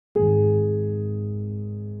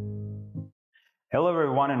Hello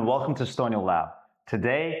everyone and welcome to StonyLab.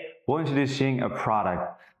 Today, we're introducing a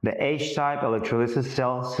product, the H-type electrolysis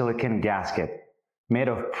cell silicone gasket. Made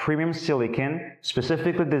of premium silicone,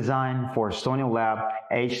 specifically designed for StonyLab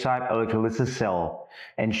H-type electrolysis cell,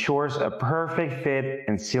 ensures a perfect fit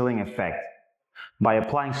and sealing effect. By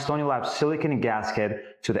applying StonyLab silicone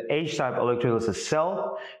gasket to the H-type electrolysis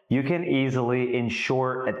cell, you can easily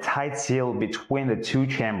ensure a tight seal between the two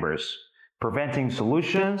chambers, preventing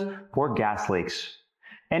solutions for gas leaks,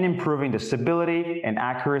 and improving the stability and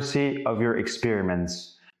accuracy of your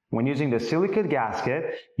experiments. When using the silicone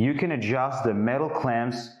gasket, you can adjust the metal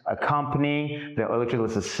clamps accompanying the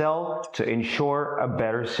electrolysis cell to ensure a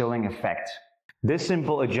better sealing effect. This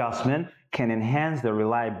simple adjustment can enhance the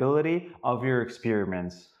reliability of your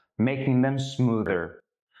experiments, making them smoother.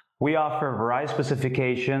 We offer variety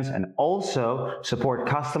specifications and also support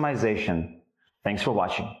customization. Thanks for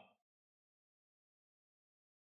watching.